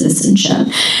our citizenship.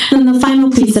 And then the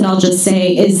final piece that I'll just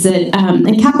say is that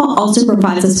NCAPA also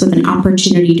provides us with an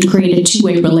opportunity to create a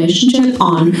two-way relationship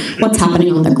on what's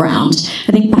happening on the ground.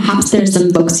 I think perhaps there's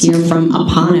some folks here from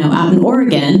Apano out in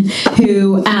Oregon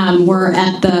who were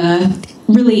at the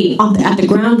at the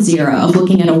ground zero of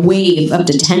looking at a wave of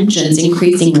detentions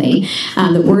increasingly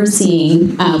that we're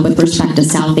seeing with respect to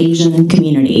South Asian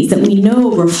communities that we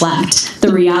know reflect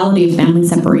the reality of family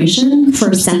separation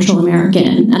for Central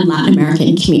American and Latin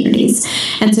American communities.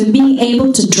 And so being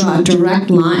able to draw a direct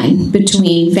line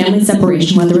between family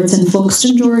separation, whether it's in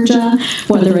Folkestone, Georgia,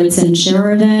 whether it's in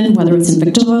Sheridan, whether it's in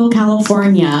Victorville,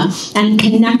 California, and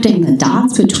connecting the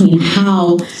dots between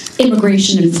how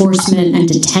immigration enforcement and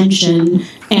detention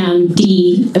and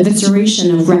the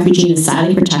evisceration of refugee and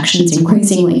asylum protections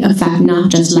increasingly affect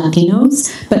not just Latinos,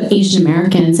 but Asian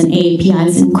Americans, and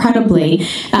AAPI incredibly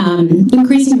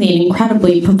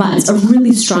provides a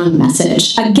really strong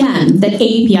message, again, that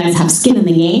AAPIs have skin in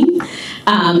the game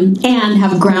and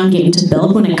have ground game to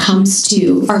build when it comes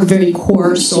to our very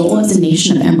core soul as a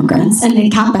nation of immigrants. And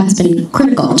NCAPA has been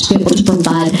critical to be able to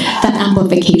provide that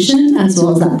amplification as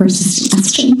well as that persistent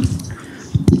messaging.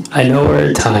 I know we're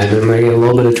at time, and I'm going to get a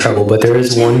little bit of trouble, but there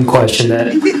is one question that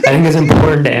I think is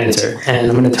important to answer, and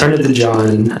I'm going to turn it to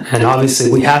John, and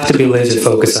obviously we have to be laser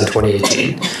focused on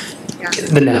 2018,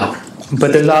 the now.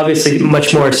 But there's obviously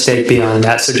much more at stake beyond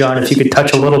that. So John, if you could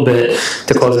touch a little bit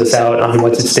to close us out on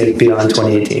what's at stake beyond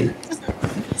 2018.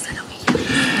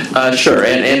 Sure,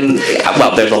 and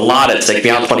well, there's a lot at stake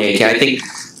beyond 2018. I think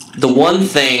the one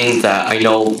thing that I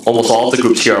know almost all of the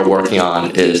groups here are working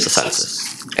on is the census.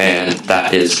 And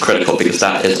that is critical because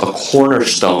that is a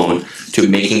cornerstone to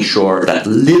making sure that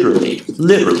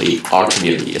literally our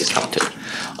community is counted.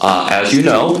 As you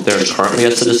know, there's currently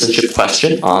a citizenship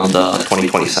question on the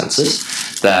 2020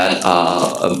 census that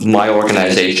my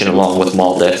organization, along with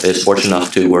MALDIF, is fortunate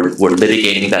enough to, we're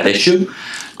litigating that issue.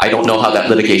 I don't know how that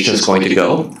litigation is going to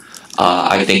go.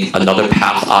 I think another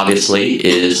path, obviously,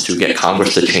 is to get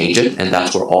Congress to change it, and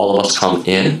that's where all of us come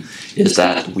in, is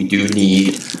that we do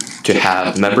need to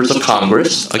have members of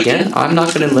Congress. Again, I'm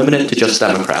not going to limit it to just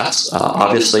Democrats.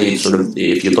 Obviously, sort of,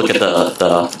 if you look at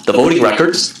the voting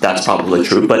records, that's probably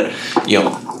true. But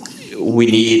we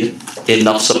need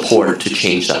enough support to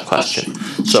change that question.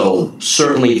 So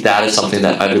certainly, that is something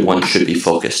that everyone should be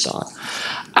focused on.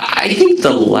 I think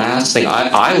the last thing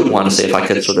I would want to say, if I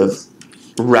could sort of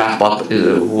wrap up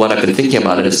what I've been thinking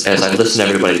about it as I listen to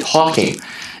everybody talking,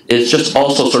 is just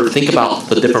also sort of think about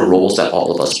the different roles that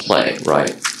all of us play,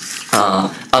 right?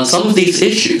 On some of these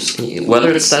issues,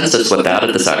 whether it's census with data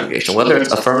disaggregation, whether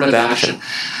it's affirmative action,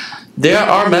 there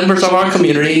are members of our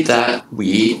community that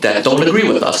don't agree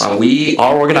with us.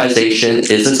 Our organization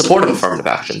is in support of affirmative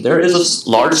action. There is a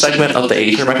large segment of the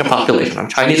Asian American population. I'm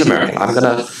Chinese American. I'm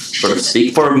going to sort of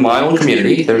speak for my own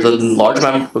community. There's a large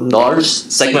segment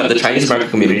of the Chinese American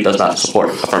community that does not support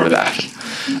affirmative action.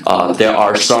 There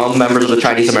are some members of the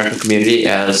Chinese American community,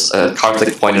 as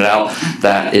Karthik pointed out,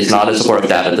 that is not in support of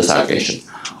data disaggregation.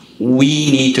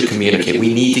 We need to communicate.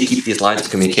 We need to keep these lines of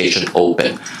communication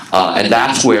open. And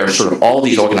that's where sort of all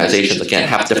these organizations, again,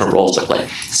 have different roles to play.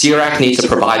 CRAC needs to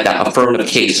provide that affirmative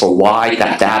case for why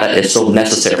that data is so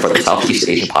necessary for the Southeast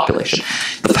Asian population.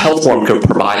 The Health Forum could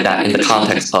provide that in the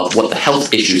context of what the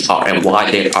health issues are and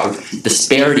why there are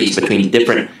disparities between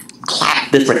different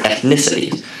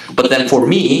ethnicities. But then for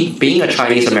me, being a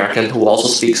Chinese American who also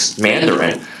speaks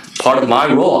Mandarin, part of my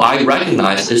role, I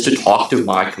recognize, is to talk to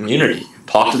my community.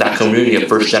 Talk to that community of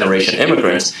first-generation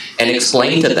immigrants and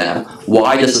explain to them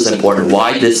why this is important,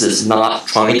 why this is not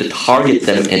trying to target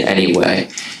them in any way,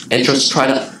 and just try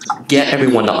to get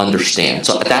everyone to understand.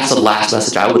 So that's the last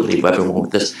message I would leave everyone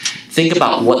with this. Think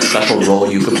about what special role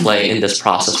you could play in this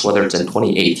process, whether it's in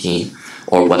 2018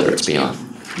 or whether it's beyond.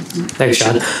 Thanks,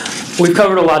 Sean. We've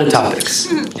covered a lot of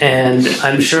topics, and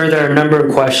I'm sure there are a number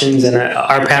of questions, and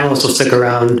our panelists will stick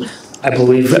around, I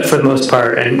believe, for the most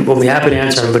part, and we'll be happy to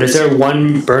answer them. But is there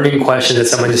one burning question that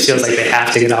someone just feels like they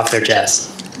have to get off their chest?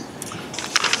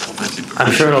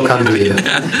 I'm sure it'll come to you.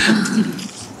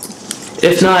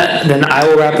 If not, then I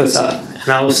will wrap this up. And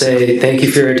I will say thank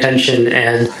you for your attention,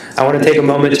 and I want to take a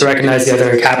moment to recognize the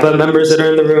other NCAPA members that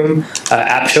are in the room.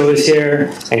 AppShow is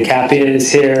here, NCAPIA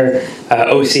is here,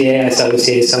 OCA, I saw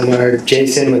OCA somewhere.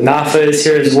 Jason with NAFA is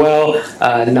here as well.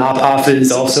 NAPOF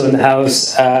is also in the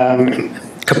house.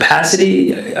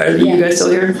 Capacity, are you guys still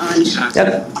here? Anj.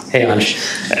 Yep. Hey,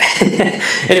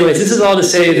 Anj. Anyways, this is all to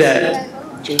say that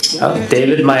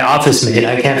David, my office mate,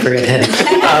 I can't forget him.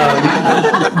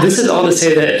 This is all to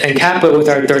say that NCAPA, with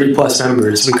our 30-plus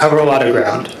members, we cover a lot of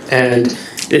ground. And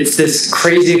it's this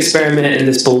crazy experiment and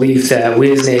this belief that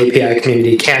we as an API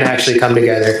community can actually come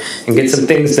together and get some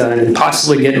things done and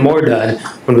possibly get more done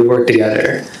when we work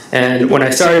together. And when I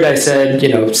started, I said,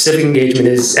 civic engagement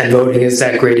and voting is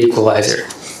that great equalizer.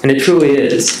 And it truly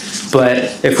is. But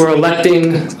if we're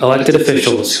electing elected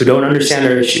officials who don't understand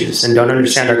our issues and don't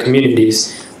understand our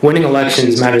communities, winning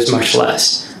elections matters much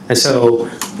less. And so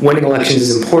winning elections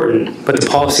is important, but the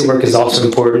policy work is also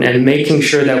important, and making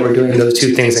sure that we're doing those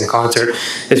two things in concert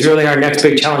is really our next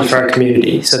big challenge for our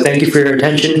community. So thank you for your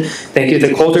attention. Thank you to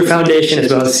the Coulter Foundation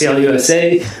as well as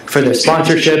CLUSA for their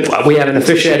sponsorship. We haven't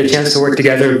officially had a chance to work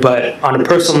together, but on a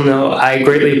personal note, I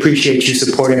greatly appreciate you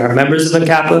supporting our members of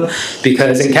NCAPA,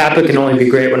 because NCAPA can only be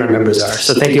great when our members are.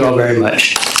 So thank you all very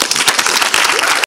much.